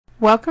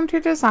Welcome to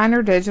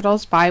Designer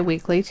Digital's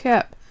Bi-Weekly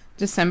Tip,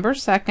 December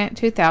 2nd,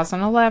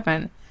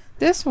 2011.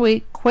 This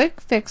week, quick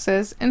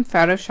fixes in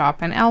Photoshop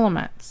and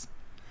Elements.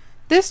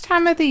 This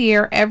time of the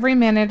year, every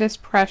minute is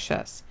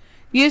precious.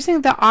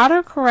 Using the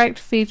autocorrect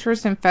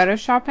features in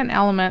Photoshop and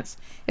Elements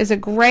is a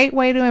great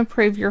way to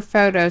improve your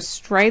photos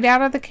straight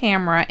out of the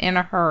camera in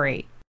a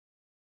hurry.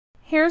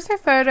 Here's a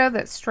photo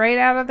that's straight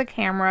out of the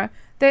camera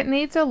that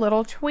needs a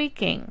little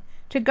tweaking.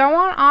 To go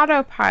on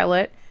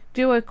autopilot,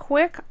 do a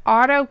quick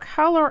auto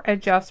color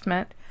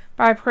adjustment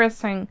by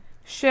pressing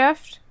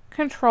Shift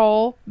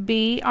Control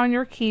B on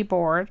your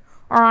keyboard,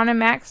 or on a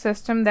Mac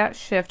system that's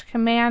Shift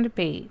Command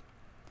B.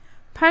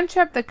 Punch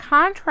up the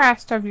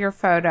contrast of your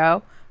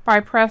photo by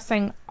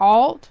pressing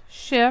Alt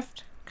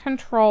Shift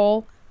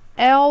Control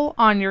L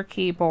on your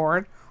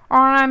keyboard, or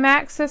on a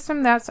Mac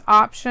system that's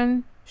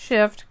Option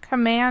Shift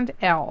Command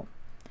L.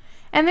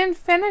 And then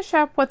finish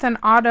up with an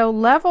auto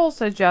levels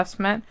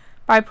adjustment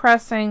by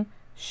pressing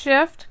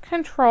Shift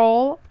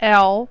Control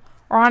L,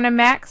 or on a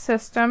Mac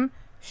system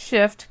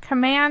Shift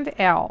Command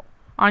L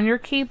on your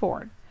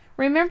keyboard.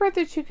 Remember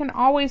that you can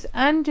always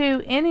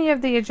undo any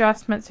of the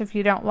adjustments if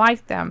you don't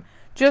like them.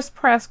 Just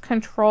press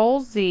Control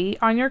Z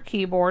on your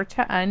keyboard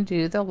to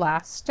undo the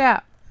last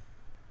step.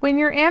 When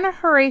you're in a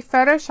hurry,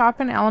 Photoshop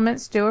and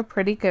Elements do a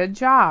pretty good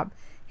job.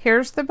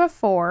 Here's the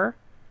before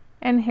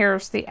and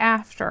here's the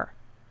after.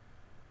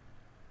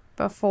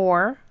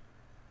 Before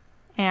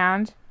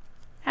and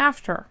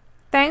after.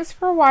 Thanks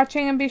for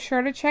watching, and be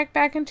sure to check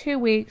back in 2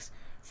 weeks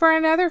for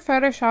another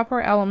Photoshop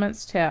or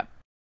Elements tip.